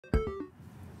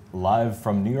Live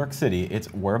from New York City,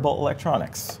 it's Wearable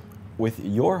Electronics with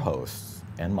your hosts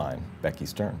and mine, Becky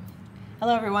Stern.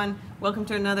 Hello everyone, welcome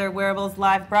to another Wearables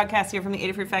Live broadcast here from the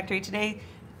Adafruit factory. Today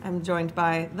I'm joined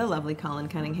by the lovely Collin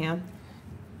Cunningham.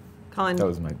 Collin. That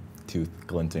was my tooth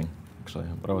glinting, actually,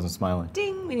 but I wasn't smiling.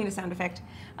 Ding, we need a sound effect.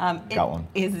 Got one.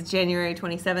 It is January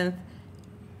 27th.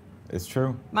 It's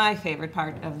true. My favorite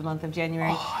part of the month of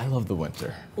January. Oh, I love the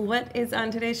winter. What is on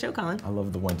today's show, Collin? I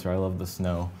love the winter, I love the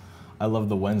snow. I love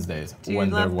the Wednesdays Do you when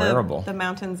love they're wearable. the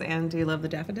mountains and do you love the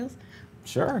daffodils?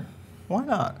 Sure, why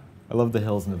not? I love the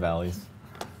hills and the valleys.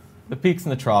 The peaks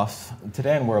and the troughs.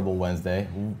 Today on Wearable Wednesday,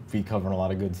 we'll be covering a lot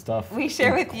of good stuff. We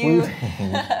share with you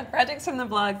projects from the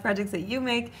blog, projects that you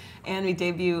make, and we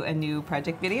debut a new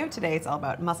project video. Today it's all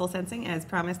about muscle sensing, as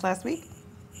promised last week.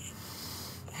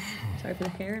 Sorry for the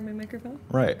hair in my microphone.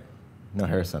 Right. No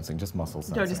hair sensing, just muscle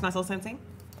sensing. No, just muscle sensing.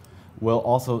 We'll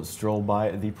also stroll by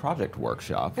the project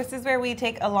workshop. This is where we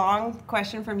take a long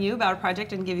question from you about a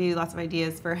project and give you lots of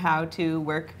ideas for how to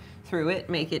work through it,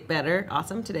 make it better.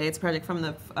 Awesome. Today it's a project from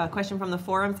the question from the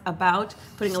forums about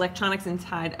putting electronics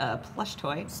inside a plush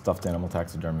toy. Stuffed animal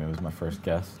taxidermy was my first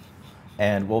guess.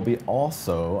 And we'll be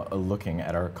also looking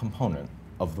at our component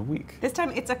of the week. This time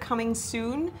it's a coming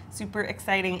soon, super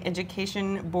exciting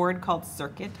education board called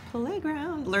Circuit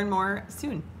Playground. Learn more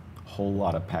soon. Whole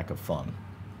lot of pack of fun.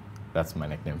 That's my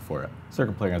nickname for it.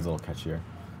 Circuit Playground's a little catchier.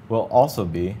 We'll also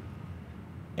be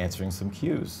answering some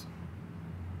cues.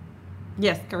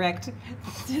 Yes, correct.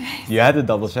 You had to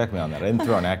double check me on that. I didn't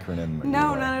throw an acronym.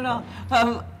 No, not at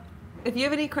all. If you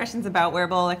have any questions about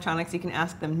wearable electronics, you can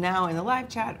ask them now in the live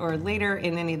chat or later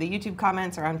in any of the YouTube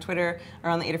comments or on Twitter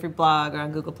or on the Adafruit blog or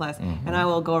on Google+, and I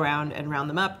will go around and round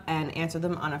them up and answer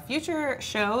them on a future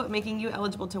show, making you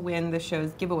eligible to win the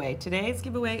show's giveaway. Today's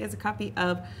giveaway is a copy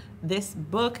of this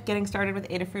book, Getting Started with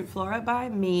Adafruit Flora by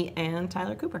me and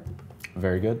Tyler Cooper.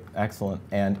 Very good, excellent.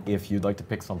 And if you'd like to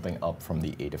pick something up from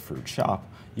the Adafruit shop,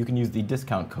 you can use the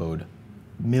discount code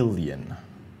MILLION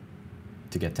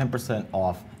to get 10%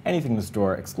 off anything in the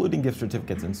store, excluding gift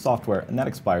certificates and software, and that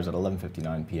expires at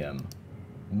 11:59 p.m.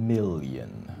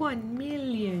 Million. 1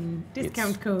 million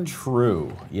discount It's codes.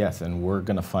 True, yes, and we're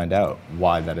going to find out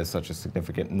why that is such a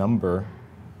significant number.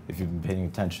 If you've been paying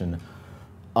attention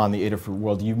on the Adafruit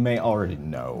world, you may already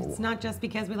know. It's not just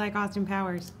because we like Austin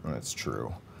Powers. That's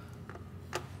true.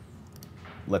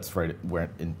 Let's write it. We're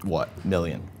in what?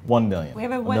 Million. 1 million. We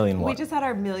have a million what? We just had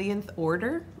our millionth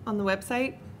order on the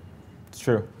website. It's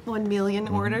true. 1 million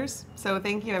orders. So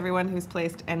thank you everyone who's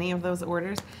placed any of those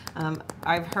orders.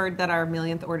 I've heard that our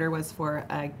millionth order was for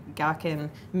a Gawkin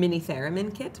mini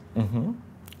theremin kit.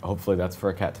 Hopefully that's for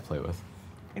a cat to play with.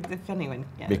 If anyone,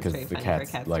 yeah, Because it's the very funny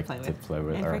cats for cats like to play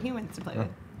with. And for humans to play with.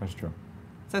 That's true.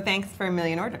 So thanks for a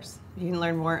million orders. You can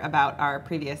learn more about our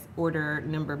previous order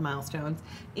number milestones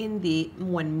in the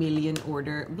 1 million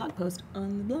order blog post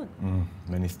on the blog.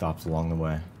 Many stops along the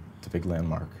way. It's a big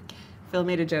landmark. Phil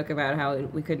made a joke about how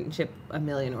we couldn't ship a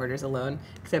million orders alone,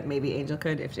 except maybe Angel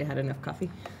could if she had enough coffee.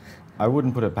 I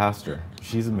wouldn't put it past her.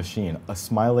 She's a machine, a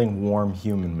smiling, warm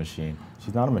human machine.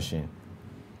 She's not a machine.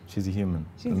 She's a human.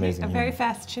 She's amazing a human. very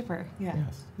fast shipper. Yeah.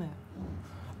 Yes.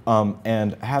 Yeah.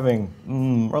 And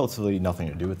having relatively nothing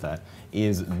to do with that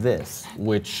is this,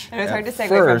 which It was hard to segue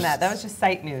from that. That was just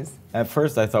site news. At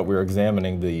first, I thought we were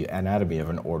examining the anatomy of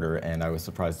an order, and I was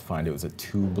surprised to find it was a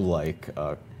tube-like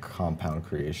compound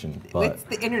creation. But It's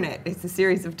the internet. It's a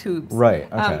series of tubes.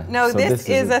 Right, okay. No, So this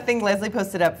is a thing Leslie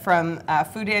posted up from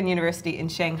Fudan University in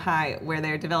Shanghai, where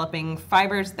they're developing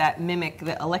fibers that mimic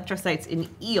the electrocytes in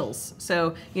eels.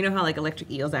 So you know how like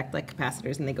electric eels act like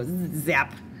capacitors and they go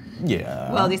zap.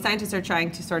 Yeah. Well, these scientists are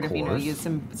trying to sort of, course. use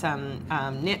some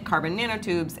carbon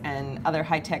nanotubes and other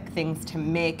high-tech things to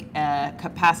make a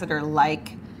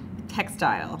capacitor-like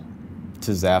textile.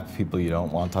 To zap people you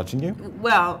don't want touching you?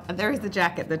 Well, there is the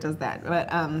jacket that does that,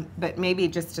 but maybe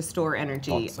just to store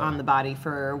energy on the body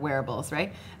for wearables,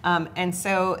 right? And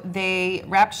so they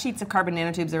wrapped sheets of carbon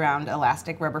nanotubes around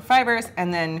elastic rubber fibers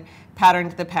and then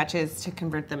patterned the patches to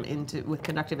convert them into with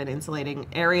conductive and insulating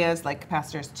areas like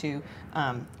capacitors to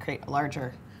create a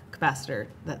larger capacitor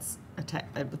that's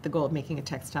with the goal of making a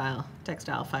textile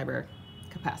fiber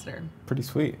capacitor. Pretty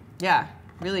sweet. Yeah.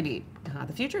 Really neat.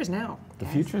 The future is now. The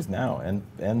future is now,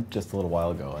 and just a little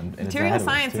while ago. And it's material ahead of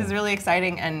us, science too. is really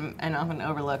exciting and often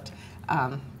overlooked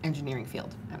engineering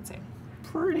field, I would say.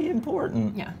 Pretty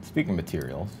important. Yeah. Speaking of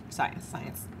materials. Science.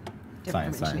 Science.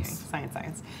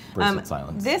 Science. Bracelet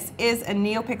silence. This is a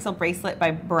NeoPixel bracelet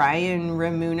by Brian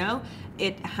Ramuno.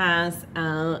 It has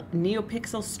a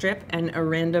NeoPixel strip and a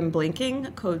random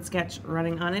blinking code sketch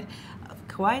running on it.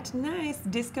 Quite nice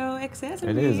disco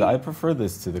accessory. It is. I prefer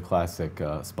this to the classic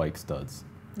spike studs.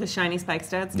 The shiny spike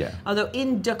studs? Yeah. Although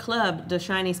in the club, the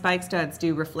shiny spike studs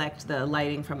do reflect the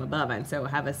lighting from above and so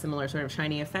have a similar sort of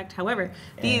shiny effect. However,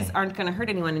 these aren't going to hurt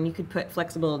anyone, and you could put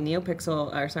flexible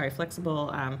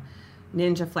flexible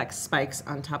Ninja Flex spikes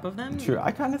on top of them. True.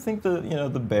 I kind of think the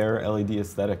the bare LED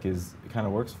aesthetic kind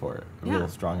of works for it. Yeah. Real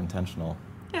strong, intentional.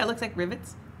 Yeah, it looks like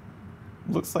rivets.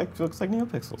 Looks like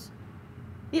NeoPixels.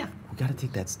 Yeah. We got to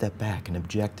take that step back and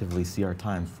objectively see our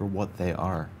times for what they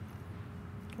are,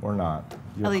 or not.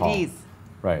 Your LEDs. call.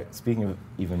 Right. Speaking of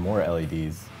even more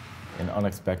LEDs in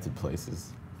unexpected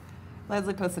places.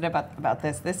 Leslie posted about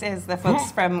this. This is the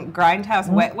folks from Grindhouse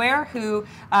Wetware who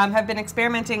have been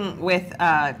experimenting with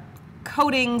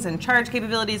coatings and charge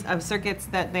capabilities of circuits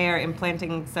that they are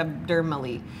implanting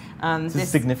subdermally. This is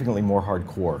significantly more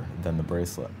hardcore than the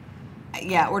bracelet.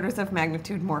 Yeah, orders of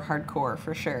magnitude more hardcore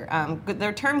for sure.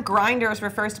 Their term grinders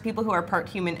refers to people who are part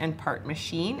human and part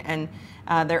machine, and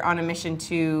they're on a mission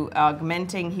to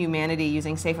augmenting humanity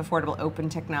using safe, affordable, open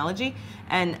technology,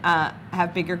 and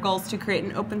have bigger goals to create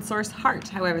an open source heart.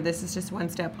 However, this is just one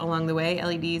step along the way.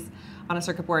 LEDs on a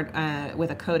circuit board with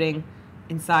a coating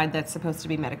inside that's supposed to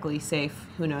be medically safe.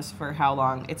 Who knows for how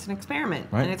long? It's an experiment,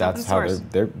 right. and it's That's open source.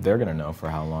 how they're going to know for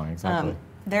how long exactly.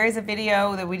 There is a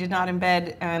video that we did not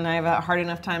embed, and I have a hard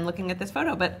enough time looking at this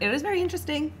photo, but it is very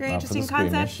interesting. Very interesting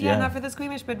concept. Yeah, not for the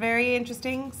squeamish, but very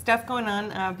interesting stuff going on.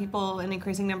 An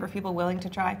increasing number of people willing to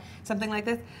try something like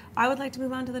this. I would like to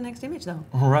move on to the next image, though.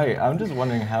 Right. I'm just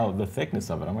wondering how the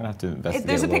thickness of it. I'm going to have to investigate.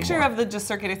 There's a picture more. Of the just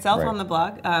circuit itself on the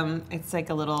blog. It's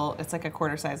like a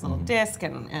quarter-sized little disc,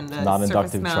 and the not surface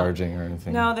inductive mount. charging or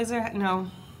anything. No,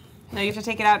 No, you have to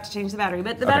take it out to change the battery,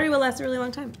 but the battery will last a really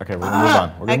long time. Okay, we're gonna move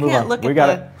on. We're gonna move on. Look we at got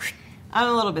the, it. I'm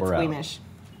a little bit squeamish.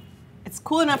 It's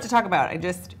cool enough to talk about. I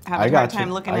just have a hard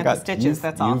time looking at the stitches.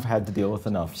 That's all. You've had to deal with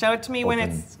enough. Show it to me when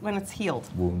it's healed.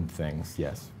 Wound things,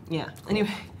 yes. Yeah. Cool.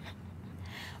 Anyway,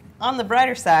 on the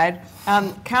brighter side,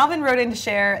 Calvin wrote in to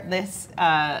share this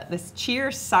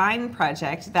cheer sign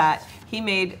project that he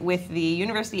made with the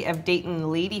University of Dayton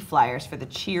Lady Flyers for the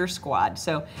cheer squad.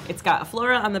 So it's got a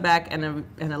Flora on the back and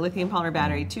a lithium polymer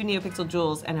battery, 2 NeoPixel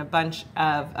jewels, and a bunch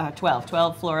of 12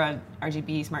 Flora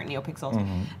RGB smart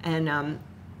NeoPixels. And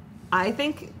I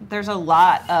think there's a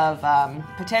lot of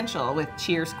potential with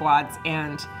cheer squads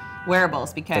and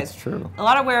wearables, because that's true. A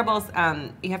lot of wearables,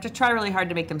 you have to try really hard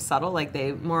to make them subtle. Like,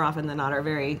 they more often than not are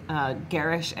very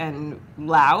garish and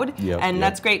loud, and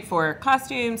that's great for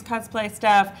costumes, cosplay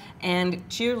stuff, and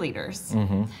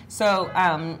cheerleaders. So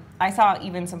I saw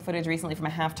even some footage recently from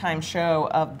a halftime show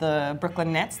of the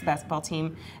Brooklyn Nets, the basketball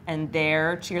team, and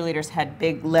their cheerleaders had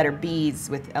big letter B's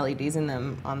with LEDs in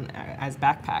them as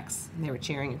backpacks. And they were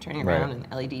cheering and turning around in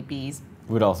LED B's.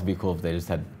 It would also be cool if they just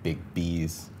had big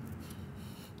B's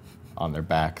on their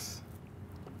backs.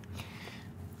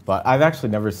 But I've actually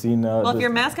never seen. Well, if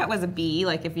your mascot was a bee,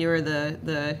 like if you were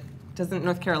doesn't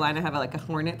North Carolina have like a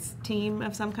Hornets team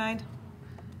of some kind?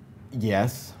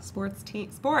 Yes. Sports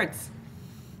team. Sports.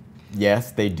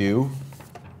 Yes, they do.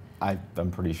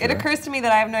 I'm pretty sure. It occurs to me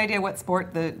that I have no idea what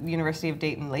sport the University of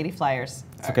Dayton Lady Flyers.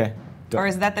 It's okay. Or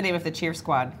is that the name of the cheer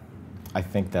squad? I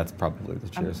think that's probably the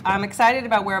cheer squad. I'm excited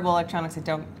about wearable electronics. I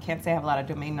can't say I have a lot of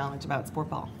domain knowledge about sport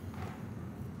ball.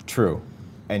 True,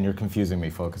 and you're confusing me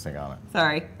focusing on it.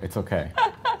 Sorry. It's okay.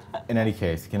 In any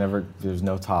case, there's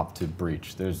no top to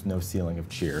breach. There's no ceiling of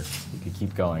cheer. You could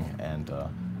keep going, and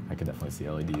I could definitely see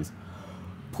LEDs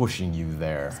pushing you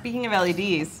there. Speaking of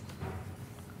LEDs,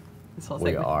 this whole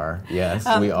segment. We are. Yes,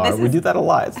 we are. We do that a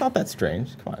lot. It's not that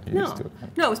strange. Come on, you're used to it.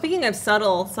 No, speaking of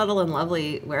subtle and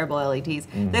lovely wearable LEDs,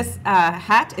 this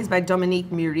hat is by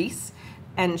Dominique Meurice,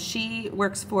 and she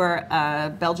works for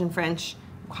a Belgian-French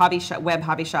web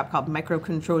hobby shop called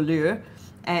Microcontroleur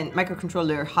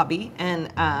Hobby,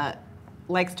 and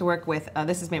likes to work with,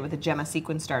 this is made with a Gemma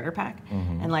sequence starter pack,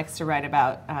 and likes to write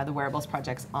about the wearables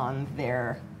projects on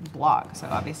their blog. So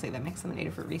obviously that makes them an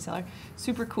Adafruit reseller.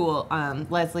 Super cool.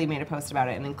 Leslie made a post about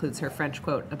it and includes her French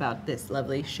quote about this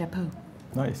lovely chapeau.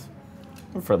 Nice.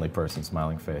 A friendly person,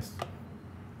 smiling face.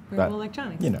 Wearable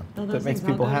electronics. That makes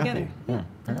people happy. Yeah,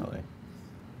 apparently.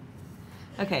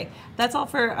 Okay, that's all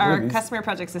for our customer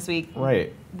projects this week.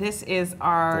 Right. This is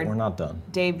our we're not done.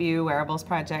 Debut wearables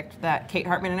project that Kate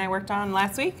Hartman and I worked on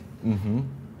last week.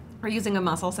 We're using a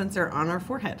muscle sensor on our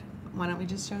forehead. Why don't we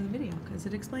just show the video, because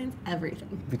it explains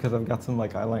everything. Because I've got some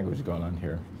eye language going on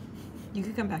here. You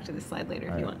could come back to this slide later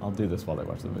if you want. I'll do this while they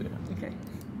watch the video. Okay.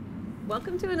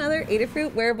 Welcome to another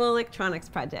Adafruit Wearable Electronics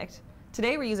project.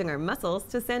 Today we're using our muscles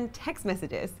to send text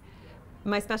messages.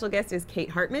 My special guest is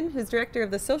Kate Hartman, who's director of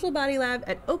the Social Body Lab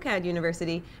at OCAD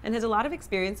University and has a lot of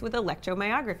experience with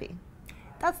electromyography.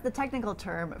 That's the technical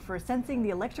term for sensing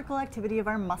the electrical activity of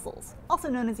our muscles, also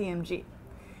known as EMG.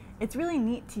 It's really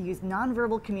neat to use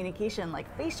nonverbal communication like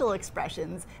facial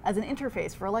expressions as an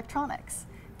interface for electronics.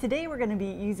 Today we're going to be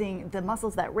using the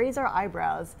muscles that raise our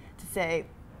eyebrows to say,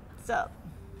 "Sup?"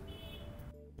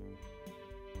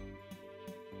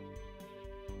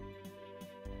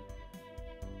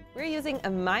 We're using a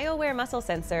MyoWare muscle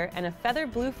sensor and a Feather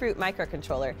Bluefruit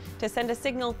microcontroller to send a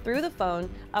signal through the phone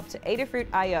up to Adafruit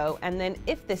I/O and then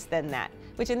if this then that,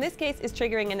 which in this case is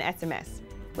triggering an SMS.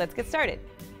 Let's get started.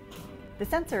 The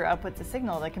sensor outputs a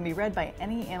signal that can be read by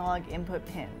any analog input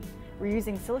pin. We're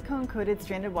using silicone-coated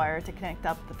stranded wire to connect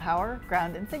up the power,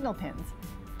 ground, and signal pins.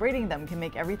 Braiding them can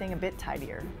make everything a bit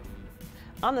tidier.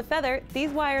 On the Feather,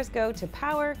 these wires go to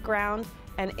power, ground,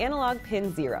 and analog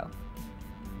pin 0.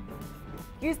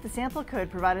 Use the sample code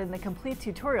provided in the complete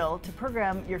tutorial to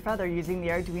program your Feather using the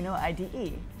Arduino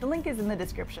IDE. The link is in the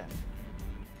description.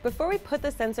 Before we put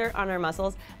the sensor on our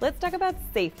muscles, let's talk about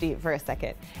safety for a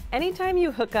second. Anytime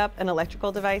you hook up an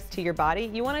electrical device to your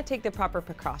body, you want to take the proper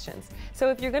precautions.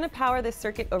 So if you're going to power this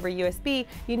circuit over USB,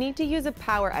 you need to use a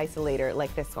power isolator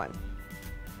like this one.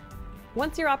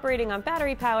 Once you're operating on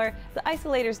battery power, the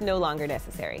isolator is no longer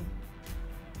necessary.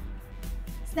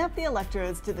 Snap the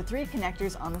electrodes to the 3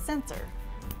 connectors on the sensor.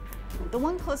 The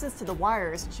one closest to the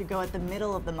wires should go at the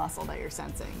middle of the muscle that you're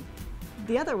sensing.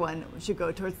 The other one should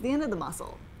go towards the end of the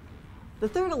muscle. The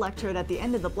third electrode at the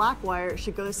end of the black wire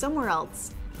should go somewhere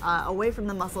else, away from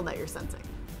the muscle that you're sensing.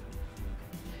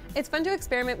 It's fun to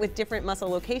experiment with different muscle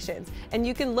locations, and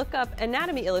you can look up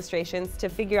anatomy illustrations to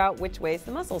figure out which ways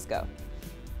the muscles go.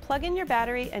 Plug in your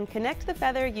battery and connect the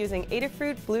Feather using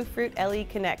Adafruit Bluefruit LE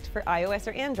Connect for iOS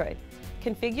or Android.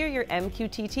 Configure your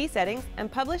MQTT settings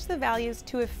and publish the values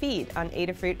to a feed on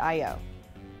Adafruit I/O.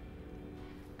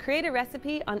 Create a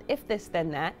recipe on if this then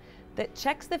that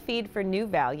checks the feed for new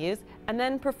values and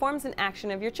then performs an action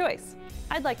of your choice.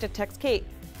 I'd like to text Kate,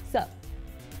 "Sup?"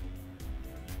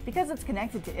 Because it's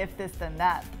connected to if this then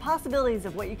that, the possibilities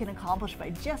of what you can accomplish by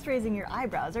just raising your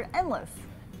eyebrows are endless.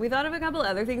 We thought of a couple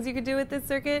other things you could do with this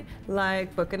circuit,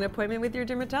 like book an appointment with your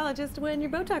dermatologist when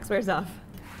your Botox wears off.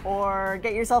 Or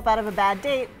get yourself out of a bad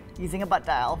date using a butt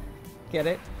dial. Get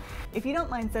it? If you don't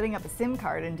mind setting up a SIM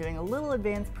card and doing a little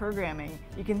advanced programming,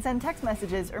 you can send text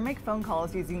messages or make phone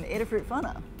calls using the Adafruit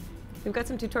Phono. We've got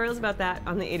some tutorials about that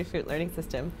on the Adafruit Learning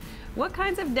System. What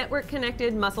kinds of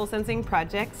network-connected muscle sensing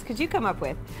projects could you come up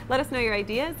with? Let us know your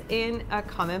ideas in a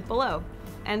comment below.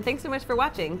 And thanks so much for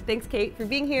watching. Thanks, Kate, for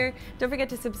being here. Don't forget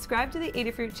to subscribe to the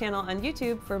Adafruit channel on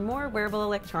YouTube for more wearable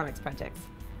electronics projects.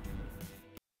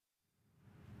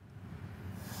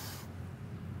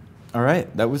 All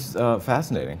right, that was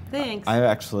fascinating. Thanks.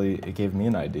 It gave me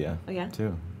an idea. Oh yeah?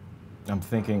 Too. I'm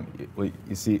thinking, wait,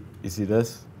 you see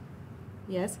this?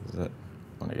 Yes. Is that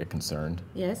when I get concerned?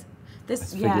 Yes.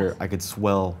 This. I figure I could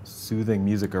swell soothing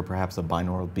music or perhaps a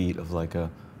binaural beat of like a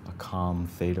calm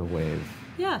theta wave.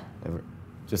 Yeah.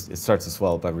 It starts to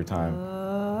swell up every time.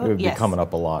 It would be coming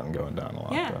up a lot and going down a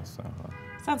lot. Yeah. Though, so,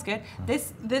 Sounds good.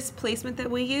 This placement that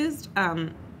we used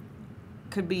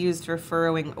could be used for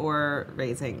furrowing or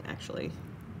raising, actually.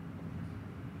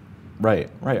 Right.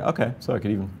 Okay. So I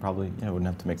could even probably, wouldn't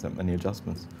have to make that many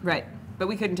adjustments. Right. But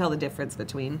we couldn't tell the difference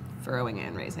between furrowing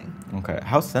and raising. Okay.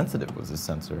 How sensitive was this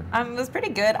sensor? It was pretty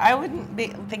good. I wouldn't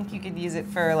think you could use it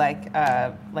for like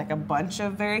a bunch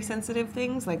of very sensitive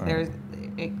things. Like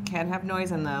it can have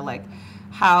noise, and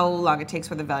how long it takes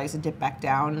for the values to dip back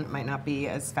down might not be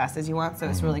as fast as you want. So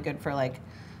it's really good for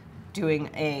doing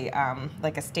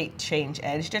a state change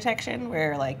edge detection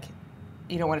where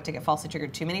you don't want it to get falsely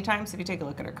triggered too many times. So if you take a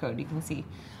look at our code, you can see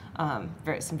some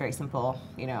very simple,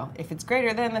 if it's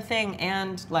greater than the thing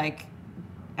and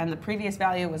the previous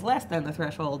value was less than the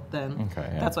threshold, then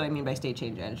that's what I mean by state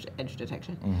change edge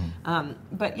detection.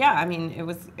 But yeah, I mean,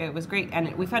 it was great,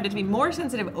 and we found it to be more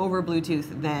sensitive over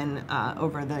Bluetooth than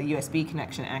over the USB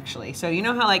connection, actually. So you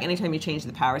know how anytime you change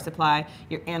the power supply,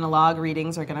 your analog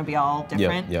readings are going to be all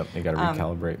different? Yep, you got to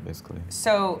recalibrate, basically.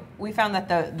 So we found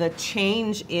that the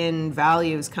change in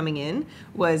values coming in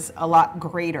was a lot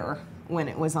greater when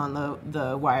it was on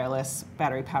the wireless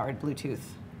battery-powered Bluetooth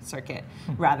circuit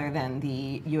rather than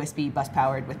the USB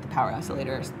bus-powered with the power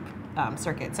oscillator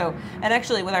circuit. So, and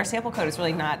actually with our sample code, it's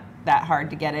really not that hard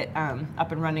to get it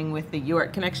up and running with the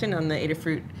UART connection on the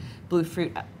Adafruit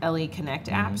Bluefruit LE Connect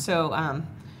app. So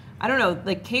I don't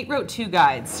know, Kate wrote 2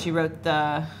 guides. She wrote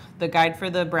the guide for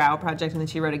the brow project, and then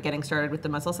she wrote a getting started with the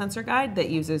muscle sensor guide that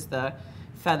uses the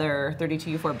Feather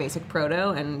 32U4 basic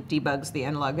proto and debugs the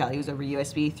analog values over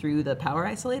USB through the power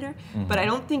isolator. But I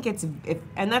don't think it's,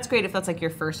 and that's great if that's like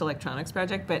your first electronics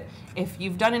project, but if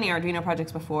you've done any Arduino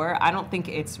projects before, I don't think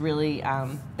it's really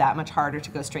that much harder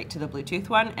to go straight to the Bluetooth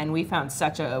one. And we found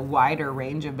such a wider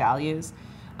range of values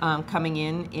coming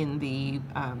in the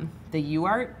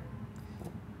UART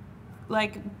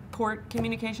like port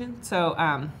communication.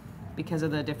 So because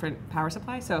of the different power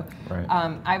supply. So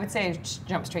I would say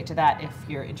jump straight to that if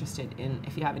you're interested in,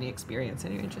 if you have any experience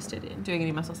and you're interested in doing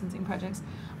any muscle sensing projects.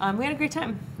 We had a great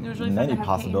time. It was really fun to have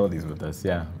possibilities with this,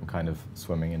 yeah. I'm kind of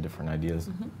swimming in different ideas.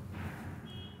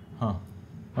 Huh.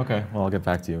 Okay, well, I'll get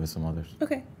back to you with some others.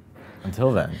 Okay.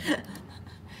 Until then.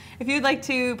 If you'd like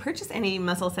to purchase any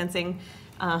muscle sensing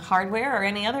hardware or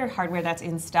any other hardware that's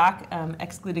in stock,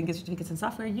 excluding gift certificates and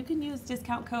software, you can use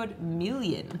discount code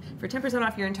MILLION for 10%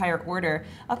 off your entire order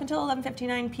up until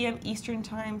 11:59 p.m. Eastern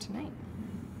Time tonight.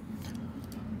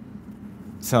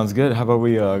 Sounds good. How about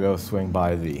we go swing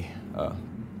by the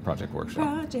project workshop?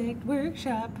 Project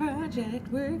workshop, project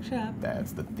workshop.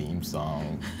 That's the theme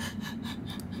song.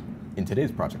 In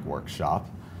today's project workshop,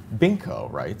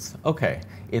 Binko writes, okay,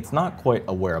 it's not quite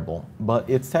a wearable, but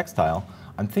it's textile.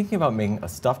 I'm thinking about making a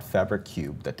stuffed fabric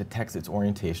cube that detects its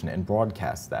orientation and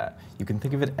broadcasts that. You can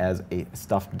think of it as a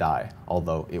stuffed die,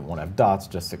 although it won't have dots,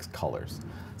 just 6 colors.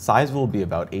 Size will be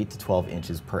about 8 to 12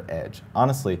 inches per edge.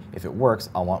 Honestly, if it works,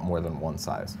 I'll want more than one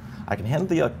size. I can handle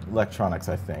the electronics,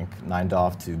 I think,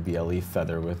 9DOF to BLE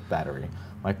Feather with battery.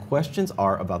 My questions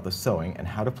are about the sewing and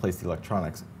how to place the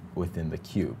electronics within the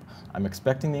cube. I'm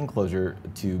expecting the enclosure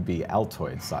to be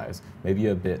Altoid size, maybe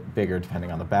a bit bigger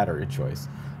depending on the battery choice.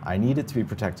 I need it to be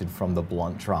protected from the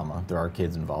blunt trauma, there are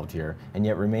kids involved here, and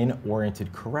yet remain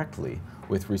oriented correctly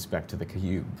with respect to the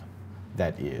cube.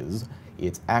 That is,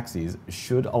 its axes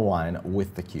should align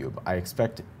with the cube. I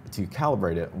expect to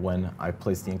calibrate it when I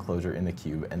place the enclosure in the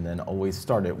cube and then always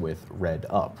start it with red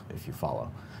up, if you follow.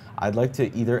 I'd like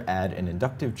to either add an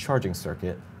inductive charging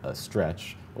circuit, a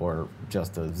stretch, or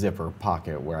just a zipper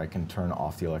pocket where I can turn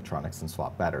off the electronics and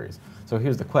swap batteries. So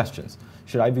here's the questions.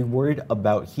 Should I be worried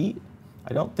about heat?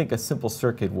 I don't think a simple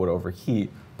circuit would overheat,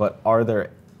 but are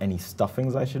there any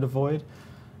stuffings I should avoid?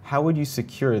 How would you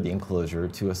secure the enclosure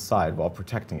to a side while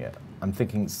protecting it? I'm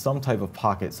thinking some type of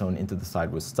pocket sewn into the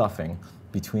side with stuffing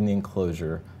between the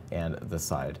enclosure and the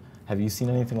side. Have you seen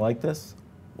anything like this?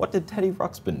 What did Teddy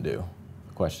Ruxpin do?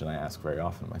 A question I ask very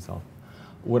often myself.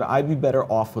 Would I be better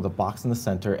off with a box in the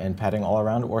center and padding all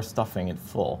around, or stuffing it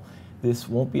full? This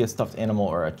won't be a stuffed animal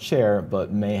or a chair,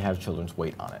 but may have children's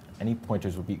weight on it. Any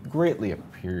pointers would be greatly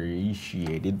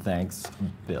appreciated. Thanks,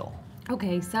 Bill.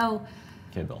 Okay, so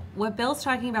Okay, Bill. what Bill's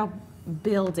talking about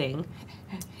building.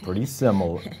 Pretty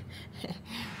similar.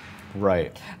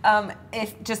 Right.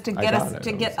 If just to get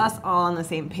us all on the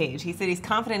same page, he said he's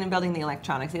confident in building the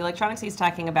electronics. The electronics he's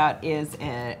talking about is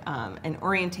an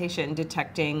orientation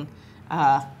detecting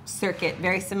circuit,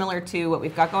 very similar to what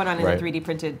we've got going on in the 3D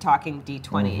printed talking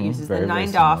D20. It uses the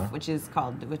 9DOF, which is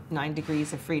called with 9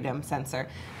 degrees of freedom sensor,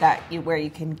 where you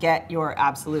can get your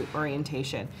absolute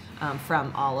orientation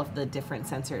from all of the different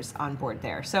sensors on board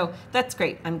there. So that's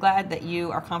great. I'm glad that you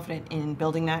are confident in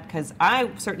building that, because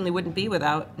I certainly wouldn't be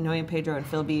without Noe, Pedro, and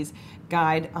Phil B's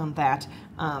guide on that.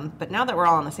 But now that we're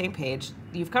all on the same page,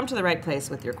 you've come to the right place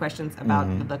with your questions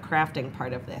about the crafting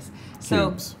part of this.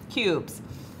 So cubes.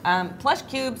 Plush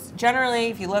cubes, generally,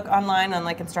 if you look online on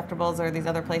like Instructables or these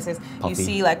other places, you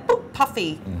see like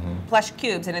puffy plush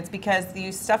cubes, and it's because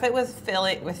you stuff it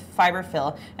with fiber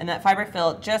fill, and that fiber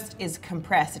fill just is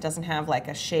compressed. It doesn't have like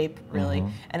a shape really,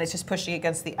 and it's just pushing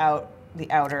against the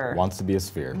outer wants to be a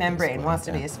sphere membrane. Wants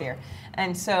to be a sphere,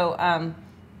 and so.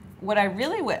 What I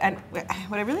really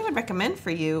would recommend for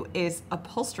you is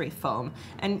upholstery foam.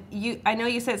 And I know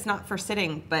you said it's not for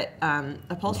sitting, but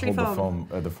upholstery foam.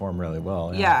 The form really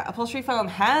well. Yeah, upholstery foam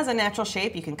has a natural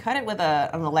shape. You can cut it with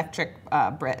an electric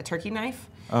turkey knife.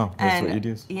 Oh, that's what you'd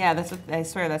use? Yeah, I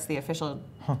swear that's the official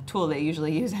tool they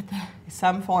usually use at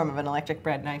some form of an electric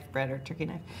bread or turkey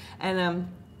knife. And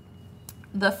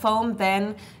the foam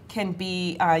then can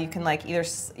be, you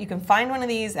can find one of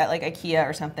these at like IKEA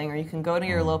or something, or you can go to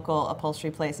your local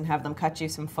upholstery place and have them cut you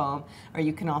some foam, or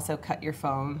you can also cut your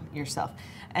foam yourself.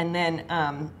 And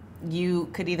then you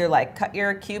could either like cut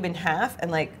your cube in half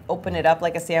and like open it up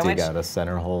like a sandwich. Dig out a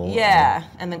center hole. Yeah,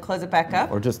 and then close it back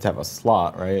up. Or just have a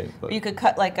slot, right? Or you could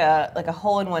cut like a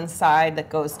hole in one side that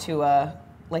goes to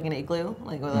like an igloo,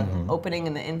 like with an opening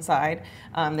in the inside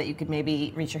that you could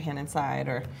maybe reach your hand inside,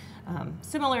 or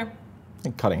similar. I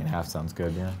think cutting in half sounds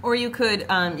good, yeah. Or you could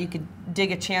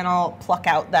dig a channel, pluck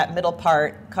out that middle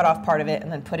part, cut off part of it,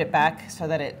 and then put it back so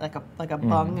that it like a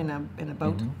bung in a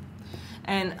boat.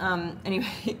 And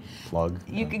anyway, Plug.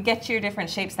 you could get your different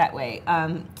shapes that way.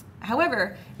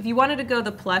 However, if you wanted to go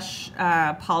the plush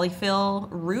polyfill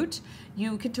route,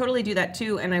 you could totally do that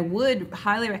too. And I would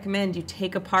highly recommend you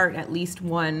take apart at least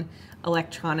one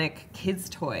electronic kids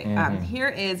toy. Here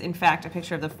is, in fact, a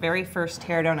picture of the very first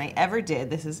teardown I ever did.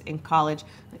 This is in college,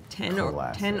 like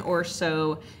 10 or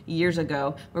so years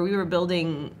ago, where we were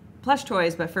building plush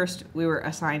toys, but first we were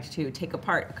assigned to take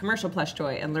apart a commercial plush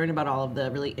toy and learn about all of the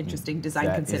really interesting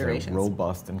design considerations. That is a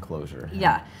robust enclosure.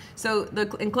 Yeah. So the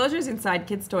enclosures inside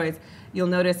kids' toys, you'll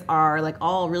notice, are like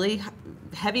all really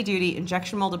heavy-duty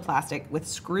injection molded plastic with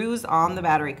screws on the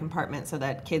battery compartment so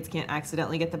that kids can't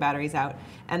accidentally get the batteries out.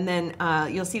 And then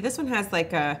you'll see this one has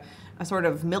like a sort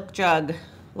of milk jug,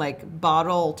 like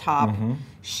bottle top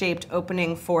shaped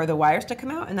opening for the wires to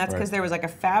come out, and that's because there was like a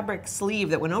fabric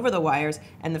sleeve that went over the wires,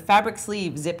 and the fabric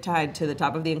sleeve zip tied to the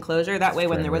top of the enclosure. That way,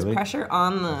 when there was pressure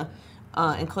on the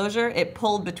enclosure, it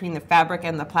pulled between the fabric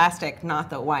and the plastic, not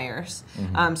the wires.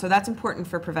 So that's important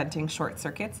for preventing short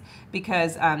circuits,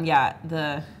 because yeah,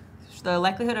 the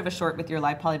likelihood of a short with your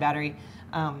live poly battery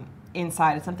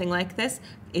inside of something like this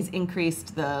is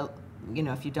increased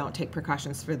if you don't take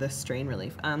precautions for the strain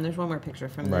relief. There's one more picture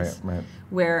from this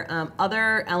where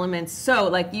other elements, so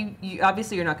like you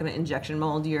obviously you're not going to injection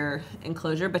mold your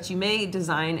enclosure, but you may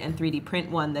design and 3D print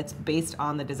one that's based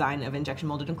on the design of injection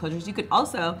molded enclosures. You could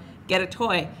also get a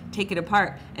toy, take it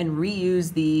apart, and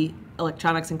reuse the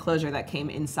electronics enclosure that came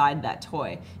inside that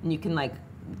toy. And you can like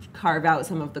carve out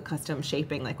some of the custom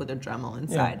shaping, like with a Dremel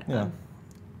inside. Yeah.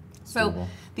 So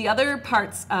the other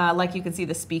parts, like you can see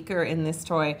the speaker in this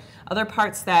toy, other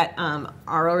parts that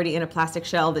are already in a plastic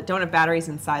shell that don't have batteries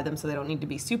inside them, so they don't need to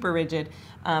be super rigid,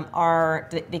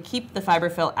 they keep the fiber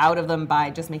fill out of them by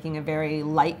just making a very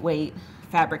lightweight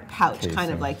fabric pouch, kind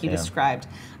of like you described.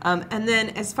 And then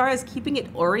as far as keeping it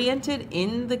oriented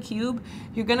in the cube,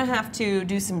 you're going to have to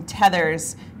do some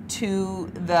tethers to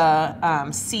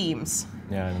the seams.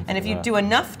 And if you do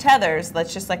enough tethers,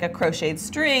 that's just like a crocheted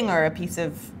string or a piece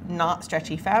of not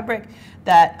stretchy fabric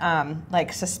that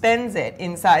like suspends it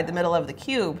inside the middle of the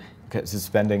cube. Okay,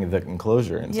 suspending the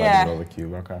enclosure inside the middle of the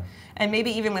cube, okay. And maybe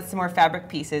even with some more fabric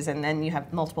pieces, and then you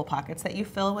have multiple pockets that you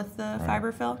fill with the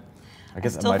fiber fill. I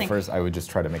guess at my first, I would just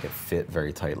try to make it fit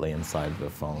very tightly inside the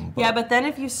foam. Yeah, but then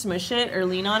if you smush it or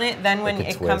lean on it, then when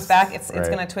it comes back, it's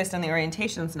going to twist, and the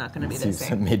orientation's not going to be the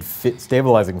same. Made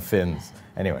stabilizing fins.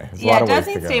 Anyway, there's a yeah, lot it of does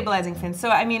ways need to stabilizing fins. So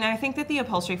I mean, I think that the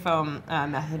upholstery foam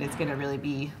method is going to really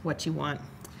be what you want.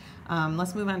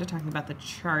 Let's move on to talking about the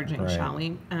charging, shall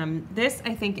we? This,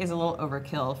 I think, is a little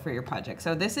overkill for your project.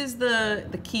 So this is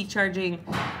the key charging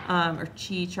or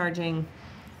Qi charging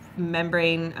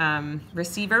membrane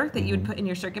receiver that you would put in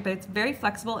your circuit, but it's very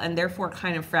flexible and therefore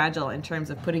kind of fragile in terms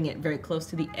of putting it very close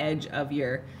to the edge of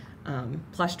your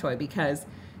plush toy, because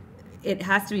it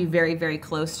has to be very, very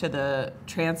close to the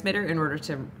transmitter in order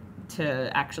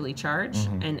to actually charge,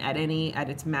 and at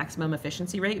its maximum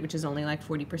efficiency rate, which is only like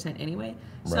 40% anyway.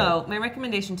 So my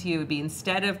recommendation to you would be,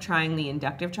 instead of trying the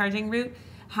inductive charging route,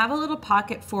 have a little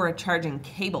pocket for a charging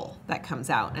cable that comes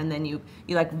out, and then you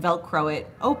like Velcro it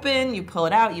open, you pull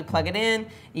it out, you plug it in,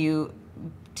 you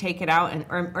take it out, and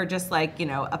or just like,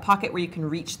 a pocket where you can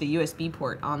reach the USB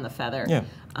port on the feather.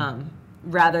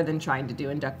 Rather than trying to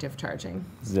do inductive charging.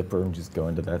 Zipper and just go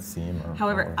into that seam.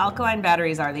 However, alkaline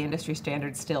batteries are the industry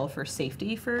standard still for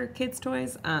safety for kids'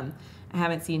 toys. I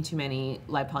haven't seen too many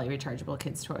live poly rechargeable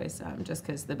kids' toys, just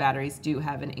because the batteries do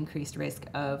have an increased risk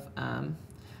of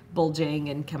bulging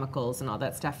and chemicals and all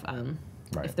that stuff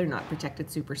if they're not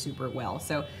protected super, super well.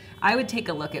 So I would take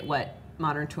a look at what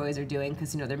modern toys are doing,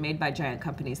 because they're made by giant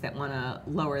companies that want to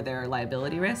lower their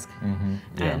liability risk.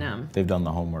 And they've done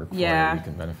the homework for it. You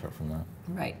can benefit from that.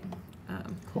 Right.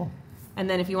 Cool. And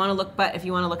then if you want to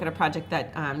look at a project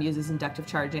that uses inductive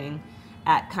charging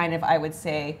at kind of, I would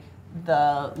say,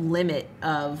 the limit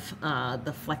of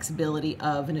the flexibility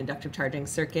of an inductive charging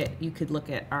circuit, you could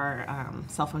look at our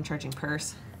cell phone charging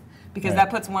purse, because that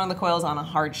puts one of the coils on a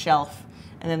hard shelf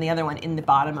and then the other one in the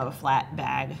bottom of a flat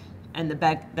bag. And the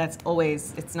bag, that's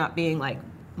always, it's not being like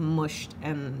mushed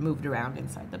and moved around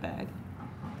inside the bag.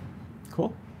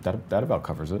 Cool. That about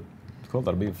covers it. Cool.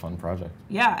 That'll be a fun project.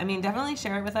 Yeah, I mean, definitely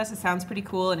share it with us. It sounds pretty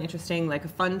cool and interesting, like a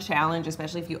fun challenge,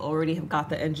 especially if you already have got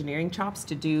the engineering chops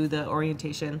to do the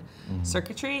orientation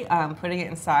circuitry. Putting it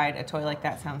inside a toy like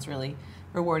that sounds really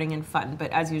rewarding and fun.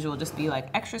 But as usual, just be like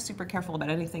extra super careful about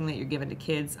anything that you're given to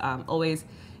kids. Always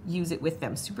use it with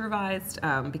them supervised,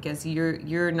 because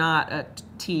you're not a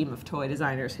team of toy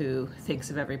designers who thinks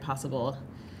of every possible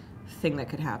thing that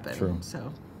could happen. True.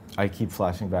 So I keep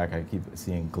flashing back. I keep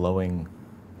seeing glowing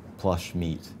plush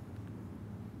meat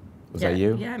Was that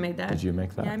you? Yeah, I made that. Did you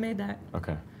make that? Yeah, I made that.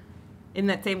 Okay. In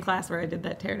that same class where I did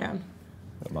that teardown.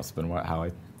 That must have been how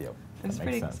I. Yep. It's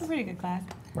a pretty good class.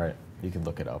 Right. You can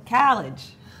look it up.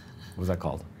 College. What was that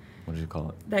called? What did you call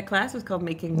it? That class was called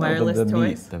Making Wireless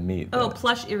Toys. The meat. Oh,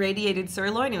 plush irradiated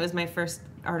sirloin. It was my first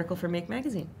article for Make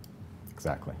Magazine.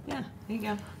 Exactly. Yeah, there you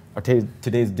go.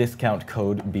 Today's discount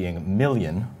code being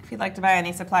million. If you'd like to buy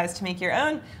any supplies to make your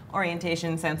own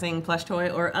orientation, sensing, plush toy,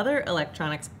 or other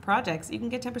electronics projects, you can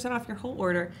get 10% off your whole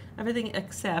order, everything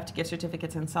except gift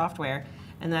certificates and software,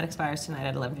 and that expires tonight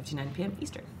at 11:59 p.m.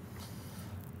 Eastern.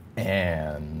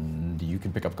 And you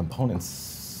can pick up components,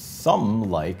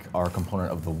 some like our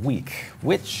component of the week,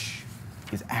 which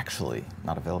is actually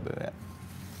not available yet.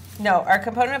 No, our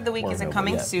component of the week Or isn't available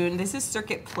coming yet. soon. This is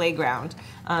Circuit Playground,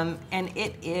 and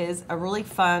it is a really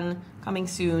fun, coming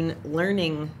soon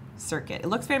learning circuit. It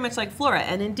looks very much like Flora,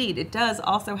 and indeed, it does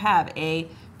also have a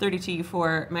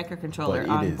 32U4 microcontroller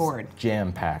on board.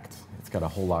 Jam-packed. It's got a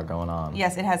whole lot going on.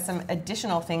 Yes, it has some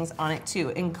additional things on it too,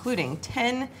 including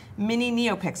 10 mini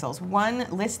NeoPixels, one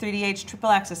LIS3DH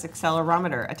triple-axis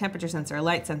accelerometer, a temperature sensor, a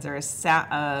light sensor, a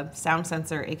sound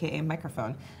sensor, aka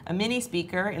microphone, a mini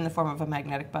speaker in the form of a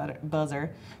magnetic buzzer,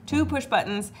 two push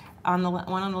buttons, one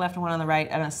on the left and one on the right,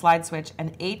 and a slide switch,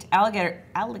 and 8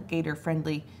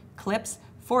 alligator-friendly clips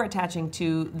for attaching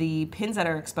to the pins that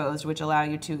are exposed, which allow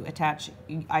you to attach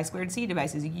I2C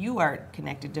devices, UART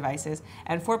connected devices,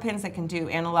 and 4 pins that can do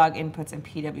analog inputs and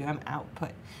PWM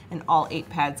output. And all 8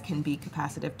 pads can be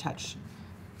capacitive touch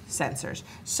sensors.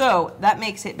 So that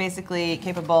makes it basically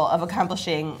capable of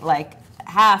accomplishing like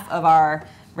half of our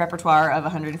repertoire of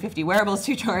 150 wearables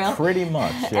tutorial. Pretty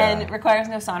much, yeah. And it requires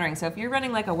no soldering. So if you're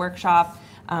running like a workshop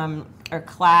or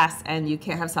class and you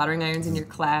can't have soldering irons in your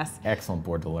class. Excellent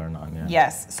board to learn on, yeah.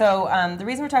 Yes. So the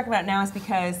reason we're talking about it now is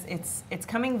because it's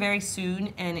coming very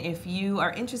soon, and if you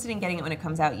are interested in getting it when it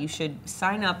comes out, you should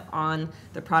sign up on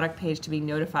the product page to be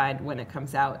notified when it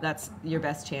comes out. That's your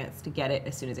best chance to get it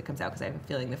as soon as it comes out, because I have a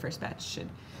feeling the first batch should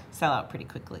sell out pretty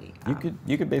quickly.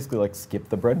 You could basically like skip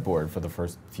the breadboard for the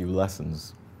first few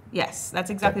lessons. Yes, that's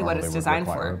exactly what it's designed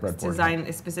for. It's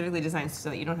Yeah. specifically designed so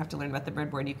that you don't have to learn about the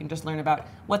breadboard. You can just learn about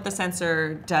what the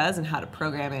sensor does and how to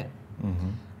program it.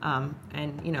 And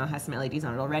it has some LEDs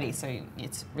on it already, so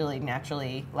it's really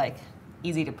naturally like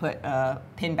easy to put a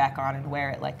pin back on and wear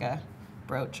it like a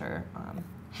brooch or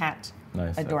hat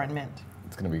adornment.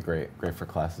 It's going to be great for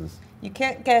classes. You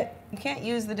can't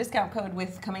use the discount code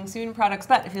with coming soon products,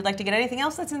 but if you'd like to get anything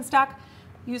else that's in stock,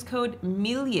 use code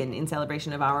MILLION in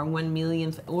celebration of our 1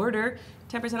 millionth order.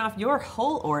 10% off your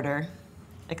whole order,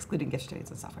 excluding gift certificates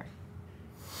and software.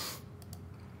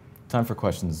 Time for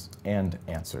questions and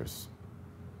answers.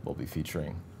 We'll be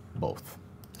featuring both.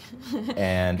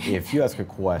 And if you ask a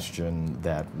question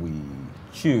that we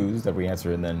choose, that we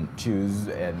answer and then choose,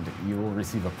 and you will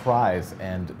receive a prize.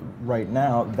 And right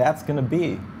now, that's going to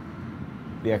be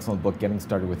the excellent book, Getting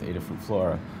Started with Adafruit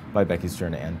Flora by Becky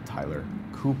Stern and Tyler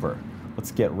Cooper.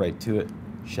 Let's get right to it,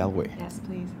 shall we? Yes,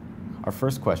 please. Our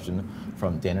first question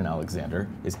from Dan and Alexander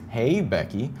is, hey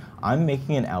Becky, I'm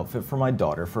making an outfit for my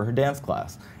daughter for her dance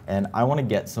class, and I want to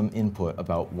get some input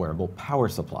about wearable power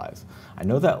supplies. I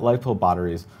know that LiPo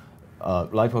batteries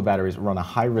run a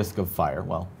high risk of fire,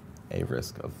 well, a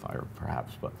risk of fire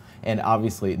perhaps, and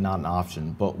obviously not an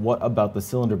option, but what about the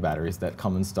cylinder batteries that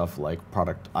come in stuff like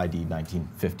product ID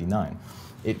 1959?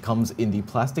 It comes in the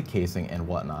plastic casing and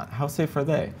whatnot. How safe are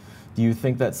they? Do you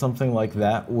think that something like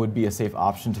that would be a safe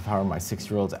option to power my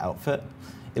 6-year-old's outfit?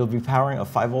 It'll be powering a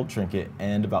 5-volt trinket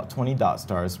and about 20 dot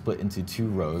stars split into 2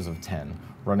 rows of 10,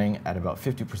 running at about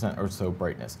 50% or so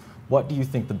brightness. What do you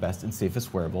think the best and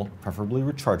safest wearable, preferably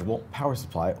rechargeable, power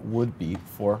supply would be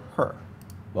for her?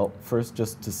 Well, first,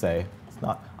 just to say, it's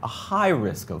not a high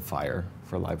risk of fire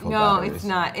for LiPo batteries. No, it's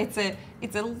not.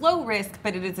 It's a low risk,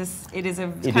 but it is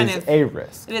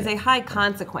a high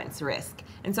consequence risk.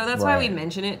 And so that's why we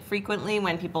mention it frequently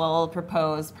when people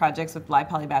propose projects with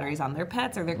LiPo batteries on their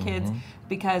pets or their kids,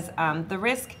 because the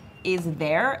risk is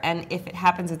there, and if it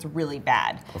happens, it's really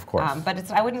bad. Of course.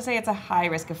 But I wouldn't say it's a high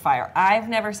risk of fire. I've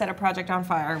never set a project on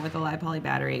fire with a LiPo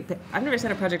battery. I've never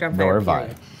set a project on fire,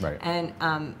 period. Right.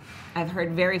 And I've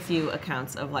heard very few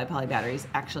accounts of LiPo batteries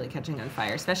actually catching on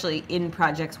fire, especially in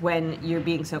projects when you're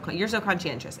so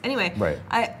conscientious. Anyway,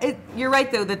 you're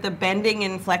right though that the bending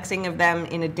and flexing of them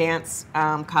in a dance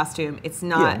costume, it's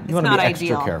not ideal. You want to be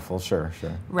extra careful, sure.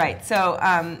 Right. So,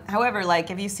 however, like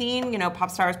have you seen pop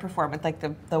stars perform with like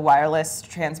the wireless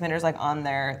transmitters like on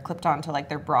their, clipped onto like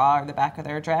their bra or the back of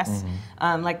their dress.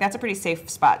 Like that's a pretty safe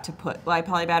spot to put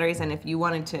li-poly batteries, and if you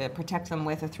wanted to protect them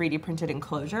with a 3D printed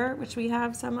enclosure, which we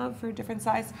have some of for different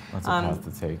size. That's a path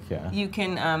to take, yeah. You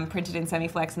can print it in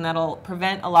semi-flex, and that'll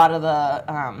prevent a lot of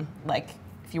the, like,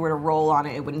 if you were to roll on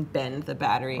it, it wouldn't bend the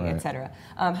battery, etc.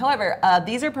 However,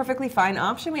 these are perfectly fine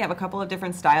option. We have a couple of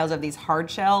different styles of these hard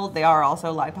shell. They are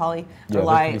also li-poly or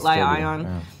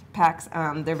li-ion packs.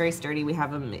 They're very sturdy. We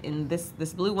have them in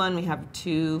this blue one. We have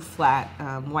 2 flat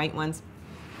white ones.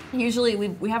 Usually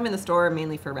we have them in the store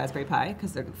mainly for Raspberry Pi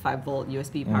because they're 5-volt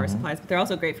USB power supplies, but they're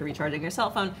also great for recharging your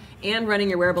cell phone and running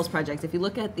your wearables projects. If you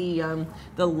look at the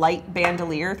light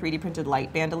bandolier, 3D printed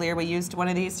light bandolier, we used one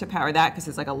of these to power that because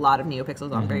it's like a lot of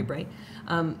neopixels on, very bright.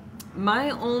 My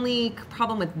only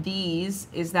problem with these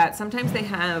is that sometimes they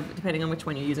have, depending on which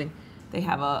one you're using, they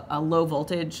have a low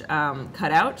voltage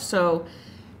cutout. So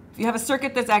if you have a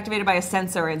circuit that's activated by a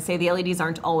sensor and say the LEDs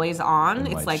aren't always on,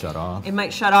 it might shut off. It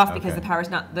might shut off because the power's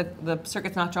not, the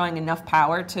circuit's not drawing enough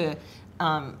power to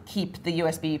keep the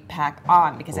USB pack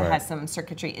on because it has some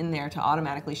circuitry in there to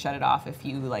automatically shut it off if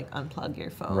you like unplug your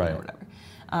phone or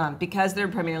whatever. Because they're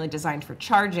primarily designed for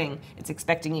charging, it's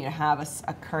expecting you to have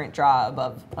a current draw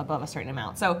above a certain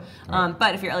amount. So,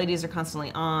 but if your LEDs are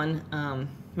constantly on,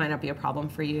 might not be a problem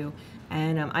for you.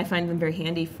 And I find them very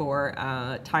handy for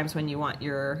times when you want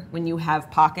when you have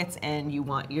pockets and you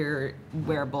want your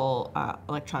wearable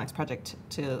electronics project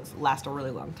to last a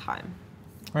really long time.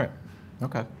 All right.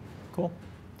 Okay. Cool.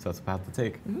 So that's a path to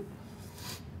take.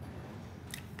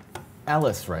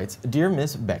 Alice writes, Dear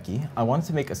Miss Becky, I wanted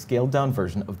to make a scaled-down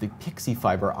version of the Pixie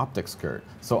fiber optic skirt.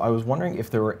 So I was wondering if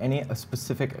there were any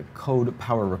specific code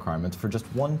power requirements for just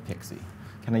one Pixie.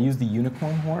 Can I use the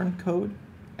unicorn horn code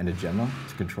and a Gemma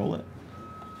to control it?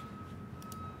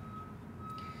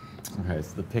 Okay,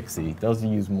 so the Pixie does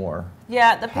use more.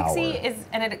 Yeah, the power. Pixie is,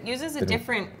 and it uses a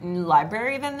different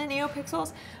library than the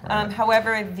NeoPixels.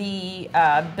 However, the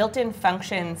built-in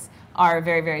functions are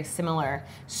very, very similar.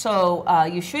 So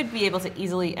you should be able to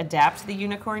easily adapt the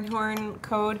unicorn horn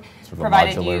code, sort of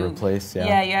provided modular you replace, you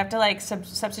have to like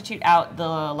substitute out the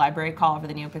library call for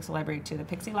the NeoPixel library to the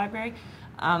Pixie library.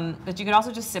 But you could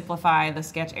also just simplify the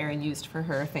sketch Erin used for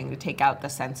her thing to take out the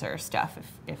sensor stuff,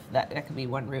 if that could be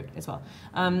one route as well.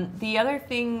 The other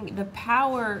thing, the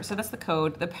power, so that's the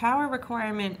code. The power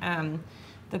requirement,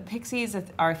 the Pixies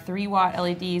are 3-watt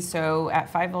LEDs, so at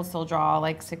 5 volts they'll draw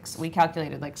like we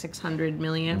calculated like 600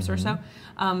 milliamps or so.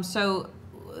 So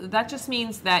that just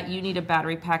means that you need a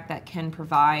battery pack that can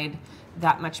provide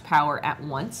that much power at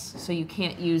once. So you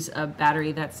can't use a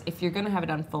battery that's, if you're going to have it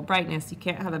on full brightness, you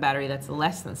can't have a battery that's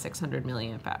less than 600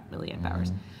 milliamp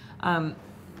hours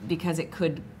because it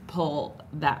could pull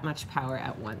that much power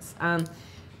at once.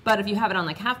 But if you have it on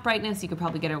like half brightness, you could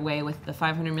probably get away with the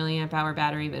 500 milliamp hour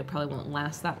battery, but it probably won't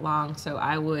last that long. So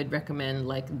I would recommend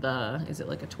like is it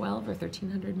like a 12 or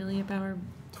 1300 milliamp hour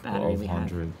battery we have?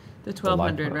 The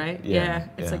 1200, right? Yeah.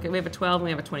 It's like we have a 12 and we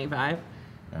have a 25.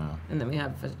 Yeah. And then we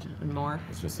have more.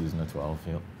 It's just using a 12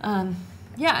 field.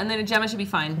 Yeah, and then a Gemma should be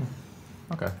fine.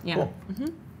 Okay, yeah. Cool.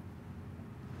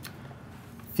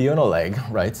 Fiona Legg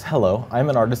writes, Hello, I'm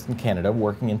an artist in Canada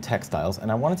working in textiles,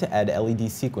 and I wanted to add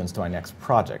LED sequins to my next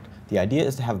project. The idea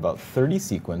is to have about 30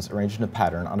 sequins arranged in a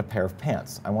pattern on a pair of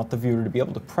pants. I want the viewer to be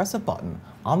able to press a button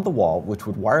on the wall which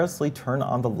would wirelessly turn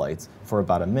on the lights for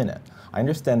about a minute. I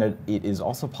understand that it is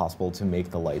also possible to make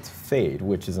the lights fade,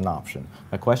 which is an option.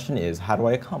 My question is, how do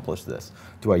I accomplish this?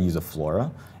 Do I use a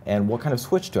Flora? And what kind of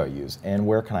switch do I use? And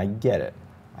where can I get it?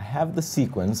 I have the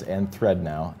sequins and thread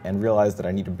now and realize that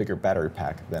I need a bigger battery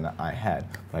pack than I had,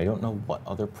 but I don't know what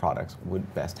other products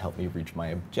would best help me reach my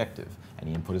objective.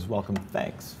 Any input is welcome.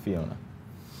 Thanks, Fiona.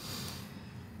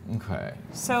 Okay.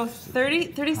 So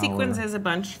 30 sequins is a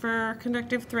bunch for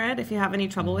conductive thread. If you have any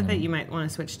trouble with it, you might want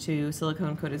to switch to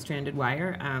silicone-coated stranded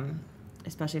wire,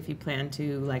 especially if you plan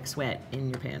to like sweat in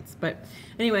your pants. But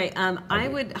anyway, I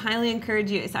would highly encourage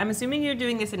you. So I'm assuming you're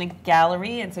doing this in a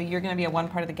gallery, and so you're going to be at one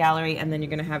part of the gallery, and then you're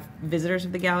going to have visitors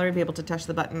of the gallery be able to touch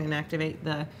the button and activate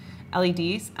the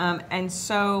LEDs. And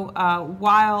so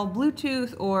while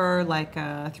Bluetooth or like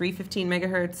a 315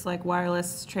 megahertz like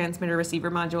wireless transmitter receiver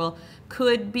module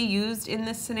could be used in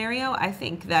this scenario, I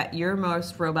think that your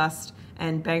most robust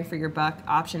and bang for your buck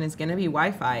option is going to be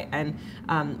Wi-Fi,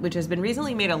 and which has been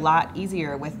recently made a lot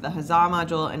easier with the Huzzah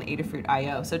module and Adafruit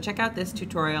I/O. So check out this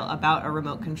tutorial about a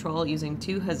remote control using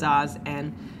 2 Huzzahs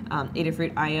and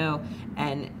Adafruit I/O.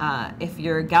 And if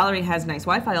your gallery has nice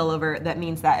Wi-Fi all over, that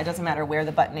means that it doesn't matter where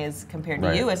the button is compared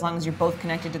to you, as long as you're both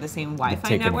connected to the same Wi-Fi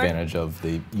take network. Advantage of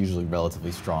the usually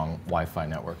relatively strong Wi-Fi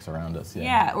networks around us.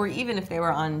 Yeah, or even if they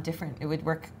were on different, it would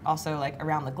work also like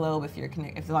around the globe if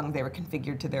as long as they were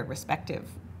configured to their respective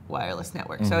wireless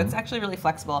network. So it's actually really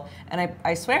flexible, and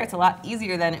I swear it's a lot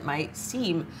easier than it might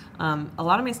seem. A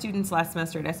lot of my students last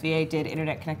semester at SVA did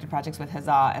internet connected projects with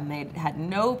Huzzah, and they had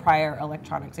no prior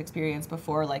electronics experience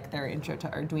before, like their intro to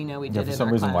Arduino we did in our class. For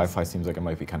some reason Wi-Fi seems like it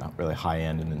might be kind of really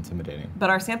high-end and intimidating. But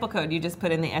our sample code, you just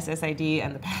put in the SSID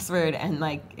and the password, and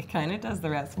like it kind of does the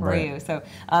rest for you. So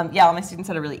yeah, all my students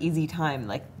had a really easy time,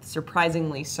 like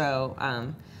surprisingly so.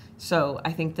 So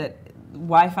I think that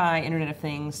Wi-Fi, Internet of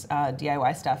Things,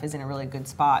 DIY stuff is in a really good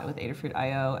spot with Adafruit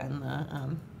I/O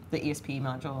and the ESP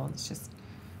module. It's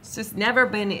just never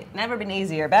been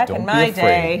easier. Back in my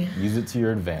day, use it to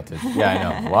your advantage. Yeah, I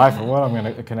know. Why for what? I'm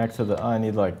going to connect to the. I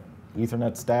need like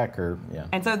Ethernet stack or yeah.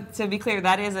 And so to be clear,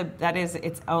 that is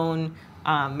its own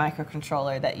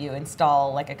microcontroller that you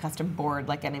install like a custom board,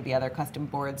 like any of the other custom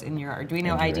boards in your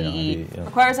Arduino IDE. Yeah.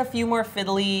 Requires a few more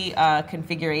fiddly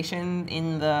configuration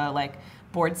in the like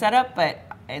board setup, but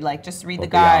like just read the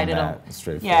guide. It'll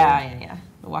yeah.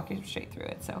 We'll walk you straight through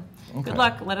it. So good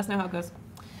luck. Let us know how it goes.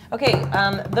 Okay,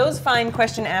 those fine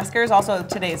question askers, also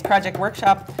today's project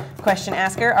workshop question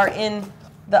asker, are in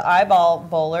the eyeball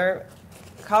bowler.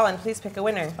 Collin, please pick a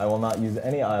winner. I will not use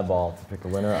any eyeball to pick a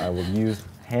winner. I will use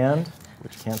hand,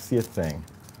 which can't see a thing.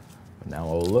 But now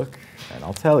I will look, and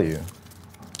I'll tell you.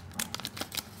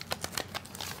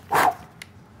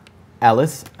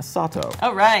 Alice Sato.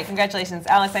 All right, congratulations.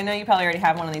 Alice, I know you probably already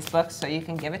have one of these books, so you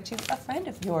can give it to a friend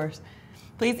of yours.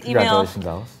 Please email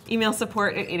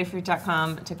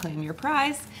support@adafruit.com to claim your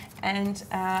prize. And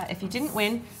if you didn't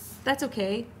win, that's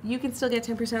okay. You can still get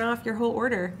 10% off your whole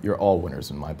order. You're all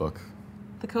winners in my book.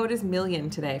 The code is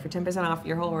MILLION today for 10% off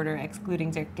your whole order,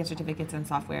 excluding gift certificates and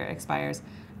software. It expires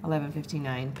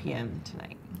 11:59 p.m.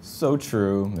 tonight. So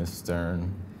true, Ms.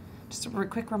 Stern. Just a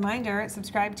quick reminder,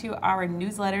 subscribe to our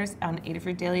newsletters on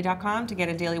adafruitdaily.com to get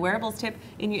a daily wearables tip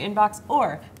in your inbox,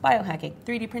 or biohacking,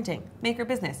 3D printing, maker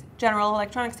business, general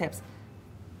electronics tips.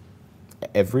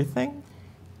 Everything?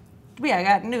 We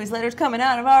got newsletters coming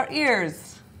out of our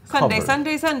ears.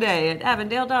 Sunday at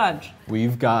Avondale Dodge.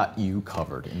 We've got you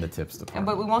covered in the tips department.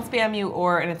 But we won't spam you,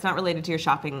 and it's not related to your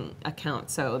shopping account,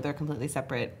 so they're completely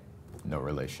separate. No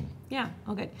relation. Yeah,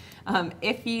 all good.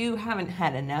 If you haven't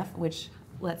had enough, which,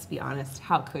 let's be honest,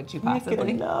 how could you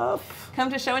possibly? Come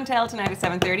to Show and Tell tonight at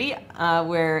 7:30,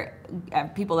 where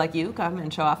people like you come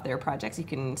and show off their projects. You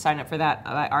can sign up for that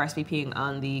by RSVPing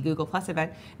on the Google Plus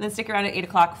event, and then stick around at 8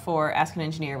 o'clock for Ask an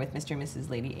Engineer with Mr. and Mrs.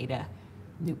 Lady Ada.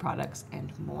 New products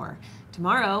and more.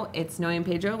 Tomorrow, it's Noe and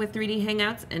Pedro with 3D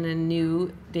Hangouts and a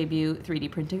new debut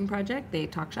 3D printing project. They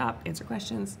talk shop, answer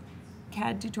questions,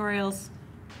 CAD tutorials,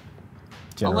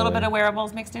 a little bit of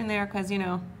wearables mixed in there because, you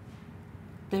know,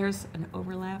 there's an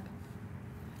overlap.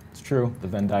 It's true. The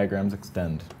Venn diagrams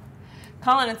extend.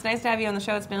 Collin, it's nice to have you on the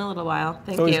show. It's been a little while. Thank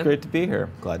you. It's always great to be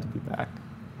here. Glad to be back.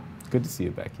 Good to see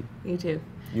you, Becky. You too.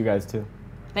 You guys too.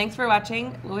 Thanks for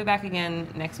watching. We'll be back again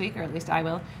next week, or at least I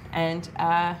will. And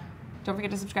don't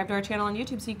forget to subscribe to our channel on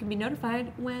YouTube so you can be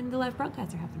notified when the live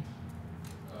broadcasts are happening.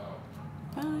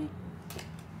 Bye.